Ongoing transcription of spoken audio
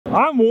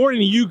I'm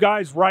warning you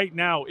guys right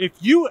now, if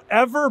you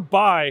ever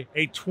buy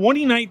a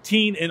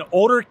 2019 and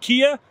older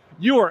Kia,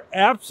 you are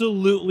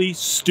absolutely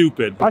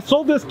stupid. I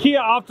sold this Kia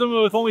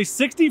Optima with only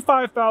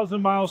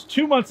 65,000 miles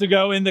 2 months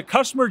ago, and the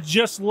customer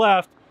just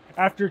left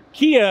after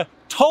Kia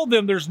told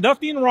them there's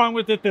nothing wrong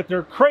with it, that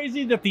they're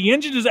crazy, that the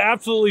engine is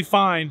absolutely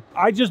fine.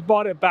 I just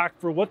bought it back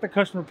for what the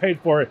customer paid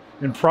for it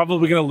and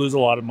probably gonna lose a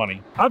lot of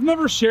money. I've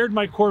never shared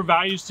my core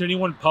values to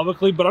anyone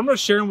publicly, but I'm gonna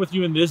share them with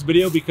you in this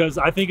video because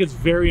I think it's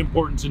very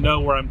important to know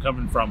where I'm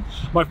coming from.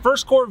 My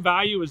first core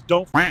value is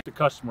don't f the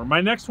customer.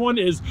 My next one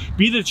is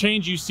be the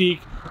change you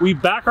seek. We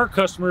back our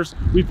customers,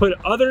 we put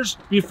others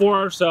before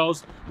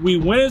ourselves, we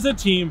win as a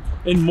team,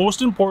 and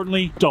most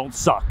importantly, don't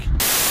suck.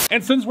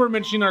 And since we're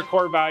mentioning our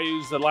core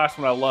values, the last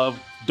one I love,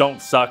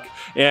 don't suck.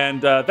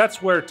 And that's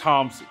where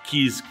Tom's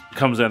Keys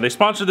comes in. They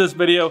sponsored this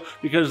video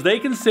because they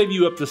can save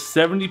you up to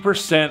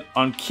 70%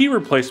 on key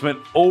replacement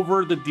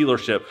over the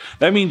dealership.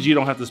 That means you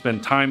don't have to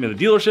spend time in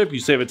the dealership, you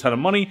save a ton of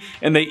money,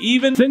 and they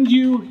even send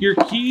you your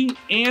key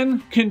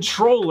and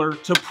controller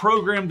to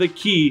program the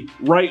key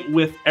right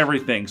with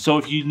everything. So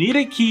if you need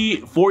a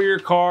key for your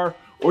car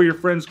or your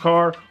friend's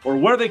car or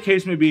whatever the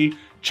case may be,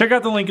 check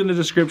out the link in the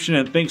description,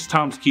 and thanks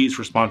Tom's Keys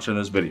for sponsoring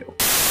this video.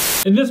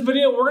 In this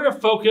video, we're gonna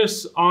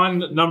focus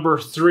on number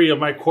 3 of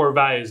my core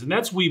values, and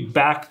that's we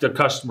back the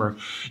customer.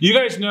 You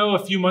guys know a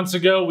few months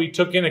ago, we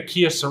took in a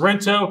Kia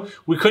Sorento.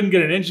 We couldn't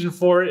get an engine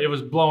for it. It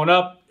was blown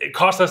up. It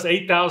cost us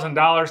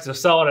 $8,000 to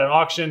sell it at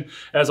auction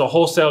as a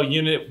wholesale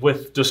unit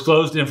with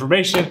disclosed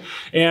information.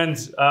 And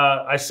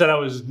I said I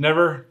was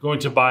never going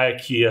to buy a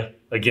Kia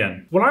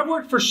again. When I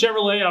worked for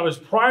Chevrolet, I was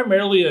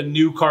primarily a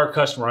new car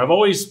customer. I've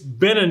always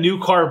been a new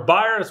car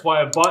buyer. That's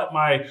why I bought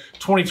my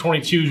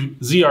 2022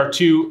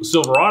 ZR2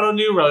 Silverado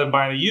new rather than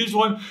buying a used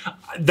one.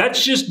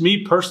 That's just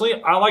me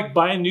personally. I like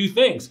buying new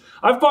things.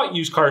 I've bought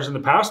used cars in the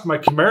past. My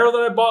Camaro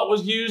that I bought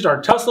was used.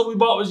 Our Tesla we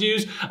bought was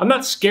used. I'm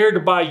not scared to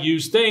buy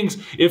used things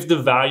if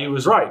the value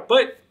is right.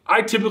 But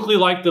I typically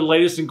like the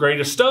latest and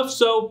greatest stuff,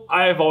 so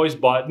I have always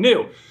bought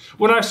new.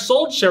 When I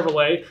sold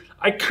Chevrolet,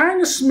 I kind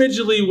of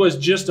smidgely was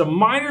just a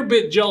minor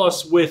bit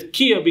jealous with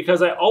Kia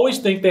because I always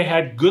think they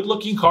had good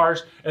looking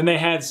cars and they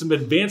had some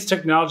advanced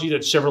technology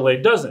that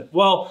Chevrolet doesn't.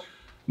 Well,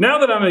 now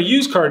that I'm a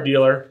used car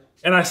dealer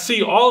and I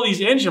see all these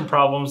engine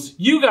problems,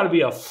 you gotta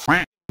be a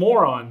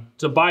moron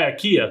to buy a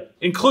Kia,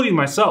 including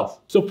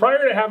myself. So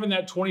prior to having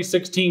that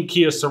 2016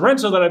 Kia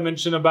Sorento that I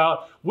mentioned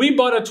about, we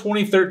bought a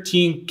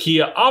 2013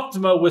 Kia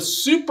Optima with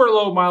super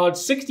low mileage,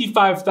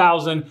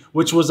 65,000,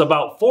 which was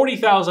about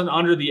 40,000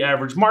 under the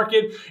average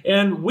market.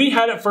 And we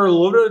had it for a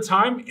little bit of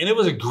time and it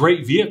was a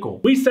great vehicle.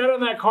 We sat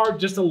on that car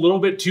just a little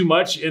bit too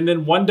much. And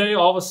then one day,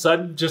 all of a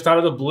sudden, just out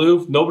of the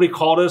blue, nobody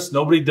called us,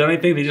 nobody did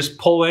anything. They just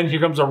pull in,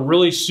 here comes a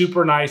really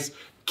super nice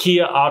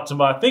Kia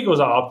Optima, I think it was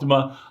an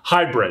Optima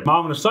hybrid.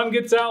 Mom and the son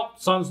gets out,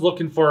 son's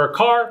looking for a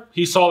car.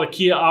 He saw the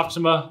Kia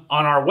Optima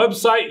on our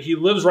website. He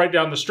lives right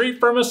down the street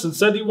from us and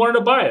said he wanted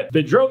to buy it.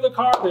 They drove the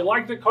car, they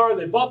liked the car,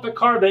 they bought the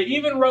car. They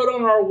even wrote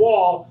on our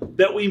wall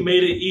that we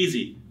made it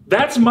easy.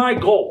 That's my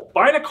goal.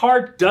 Buying a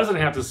car doesn't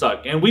have to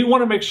suck. And we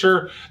want to make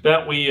sure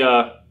that we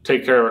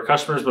take care of our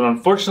customers, but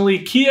unfortunately,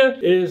 Kia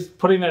is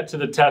putting that to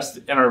the test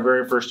in our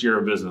very first year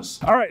of business.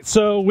 All right,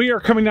 so we are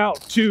coming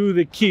out to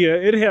the Kia.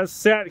 It has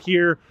sat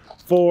here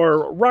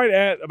for right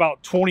at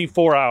about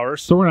 24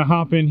 hours. So we're gonna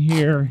hop in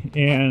here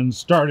and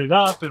start it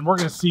up, and we're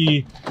gonna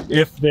see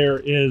if there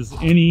is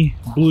any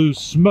blue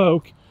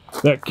smoke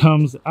that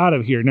comes out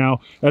of here. Now,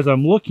 as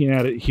I'm looking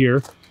at it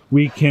here,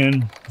 we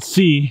can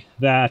see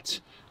that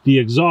the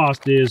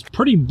exhaust is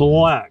pretty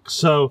black.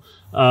 So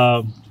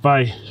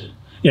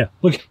yeah,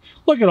 look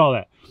at all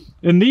that.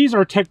 And these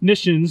are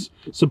technicians,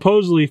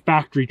 supposedly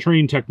factory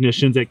trained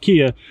technicians at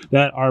Kia,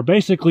 that are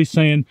basically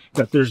saying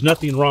that there's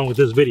nothing wrong with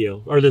this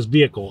video or this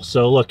vehicle.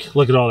 So look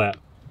at all that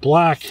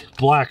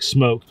black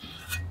smoke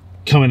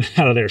coming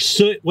out of there,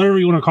 soot, whatever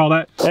you want to call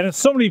that. And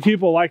so many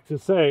people like to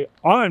say,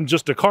 I'm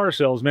just a car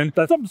salesman.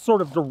 That's some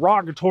sort of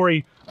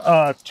derogatory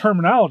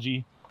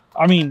terminology.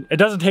 I mean, it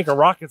doesn't take a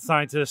rocket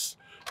scientist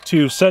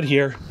to sit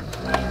here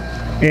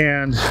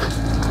and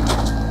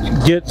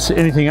get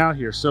anything out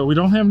here. So we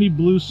don't have any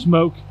blue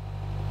smoke.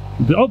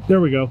 Oh, there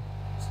we go.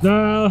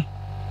 No,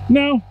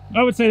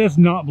 I would say that's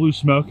not blue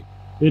smoke.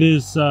 It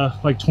is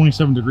like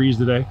 27 degrees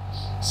today.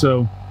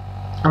 So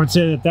I would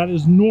say that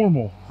is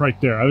normal right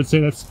there. I would say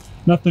that's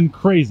nothing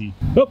crazy.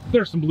 Oh,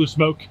 there's some blue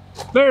smoke.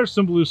 There's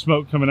some blue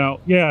smoke coming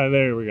out. Yeah,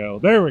 there we go.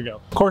 There we go.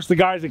 Of course, the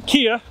guys at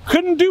Kia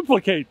couldn't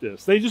duplicate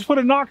this. They just put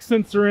a knock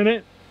sensor in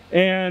it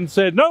and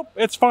said, nope,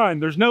 it's fine.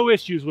 There's no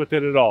issues with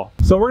it at all.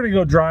 So we're gonna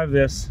go drive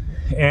this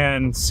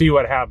and see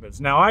what happens.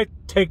 Now, I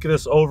take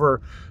this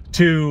over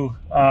to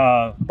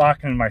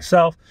Bakken and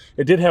myself.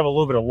 It did have a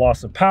little bit of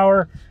loss of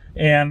power,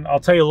 and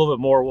I'll tell you a little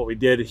bit more what we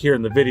did here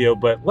in the video,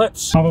 but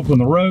let's hop up on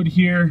the road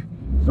here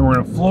and we're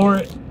gonna floor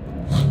it.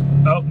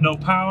 Oh, no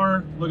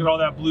power. Look at all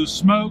that blue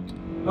smoke.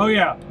 Oh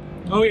yeah,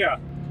 oh yeah.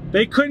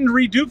 They couldn't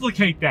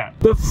reduplicate that.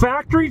 The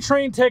factory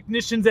trained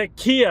technicians at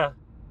Kia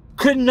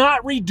could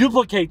not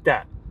reduplicate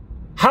that.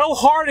 How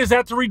hard is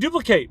that to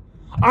reduplicate?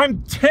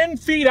 I'm 10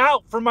 feet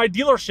out from my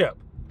dealership.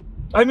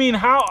 I mean,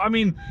 how? I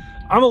mean,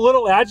 I'm a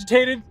little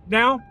agitated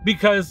now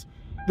because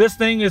this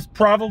thing is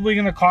probably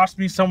going to cost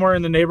me somewhere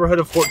in the neighborhood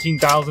of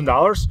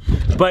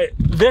 $14,000. But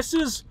this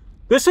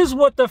is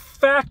what the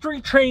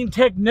factory trained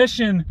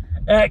technician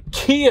at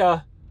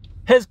Kia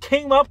has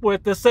came up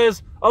with that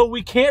says, oh,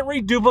 we can't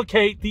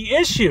reduplicate the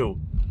issue.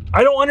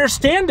 I don't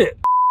understand it.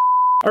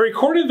 I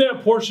recorded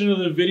that portion of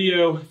the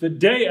video the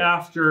day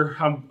after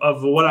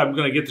of what I'm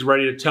going to get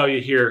ready to tell you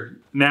here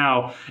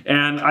now,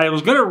 and I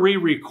was going to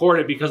re-record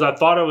it because I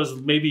thought I was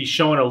maybe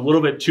showing a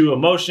little bit too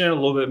emotion, a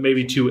little bit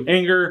maybe too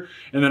anger,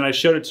 and then I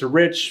showed it to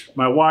Rich,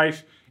 my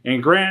wife,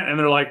 and Grant, and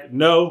they're like,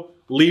 no,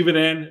 leave it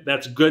in.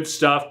 That's good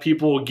stuff.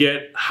 People will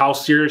get how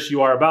serious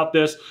you are about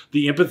this,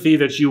 the empathy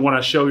that you want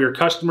to show your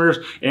customers,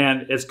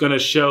 and it's going to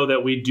show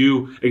that we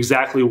do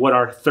exactly what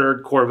our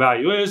third core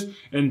value is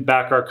and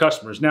back our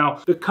customers.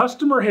 Now, the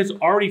customer has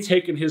already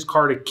taken his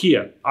car to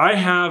Kia. I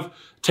have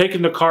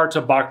taken the car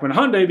to 𝘊𝘥𝘠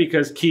Hyundai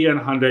because Kia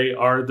and Hyundai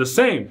are the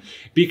same.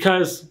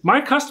 Because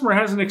my customer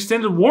has an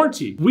extended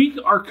warranty. We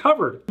are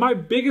covered. My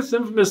biggest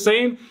infamous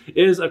saying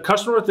is a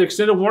customer with an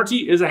extended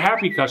warranty is a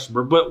happy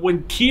customer. But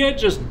when Kia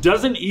just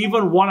doesn't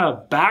even want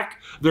to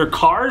back their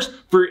cars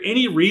for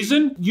any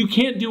reason, you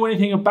can't do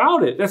anything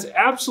about it. That's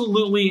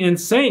absolutely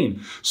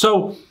insane.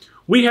 So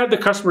we had the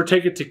customer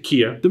take it to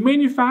Kia, the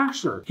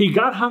manufacturer. He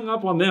got hung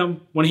up on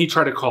them when he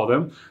tried to call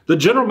them. The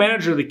general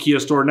manager of the Kia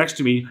store next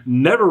to me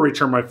never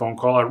returned my phone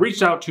call. I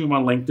reached out to him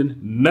on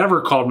LinkedIn,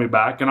 never called me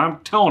back, and I'm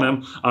telling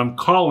him I'm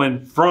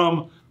calling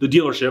from the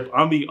dealership.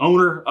 I'm the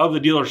owner of the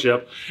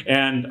dealership,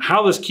 and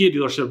how this Kia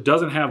dealership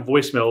doesn't have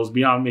voicemail is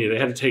beyond me. They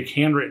had to take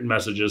handwritten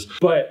messages.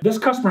 But this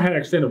customer had an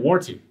extended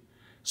warranty.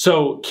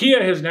 So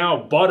Kia has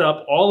now bought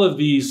up all of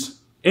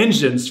these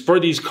engines for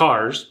these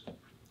cars,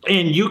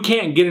 and you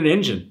can't get an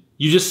engine.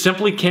 You just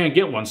simply can't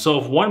get one.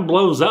 So if one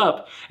blows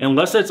up,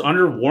 unless it's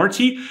under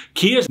warranty,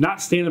 Kia's not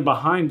standing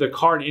behind the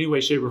car in any way,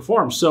 shape, or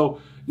form.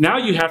 So now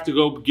you have to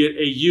go get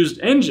a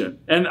used engine.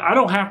 And I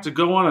don't have to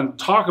go on and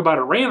talk about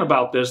a rant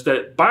about this,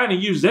 that buying a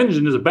used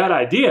engine is a bad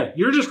idea.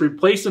 You're just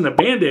replacing a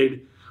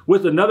Band-Aid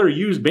with another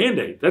used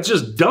Band-Aid. That's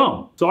just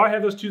dumb. So I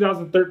have this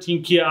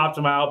 2013 Kia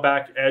Optima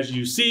Outback, as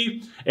you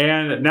see,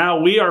 and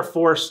now we are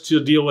forced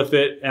to deal with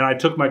it, and I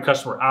took my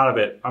customer out of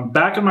it. I'm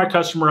backing my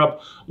customer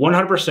up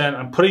 100%.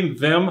 I'm putting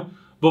them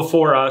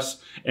before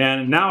us,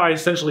 and now I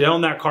essentially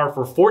own that car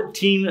for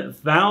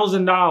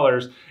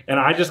 $14,000, and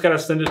I just gotta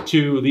send it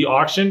to the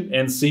auction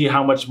and see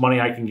how much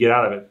money I can get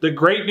out of it. The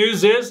great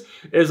news is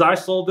I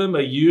sold them a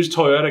used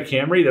Toyota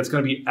Camry that's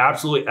gonna be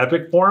absolutely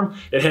epic for them.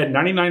 It had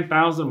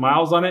 99,000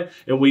 miles on it,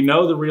 and we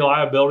know the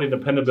reliability and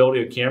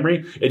dependability of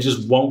Camry. It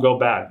just won't go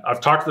bad.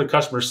 I've talked to the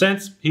customer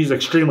since. He's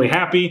extremely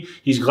happy.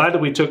 He's glad that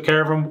we took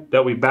care of him,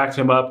 that we backed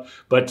him up.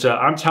 But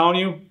I'm telling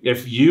you,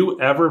 if you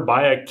ever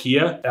buy a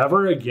Kia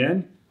ever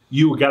again,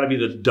 you gotta be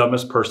the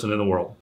dumbest person in the world.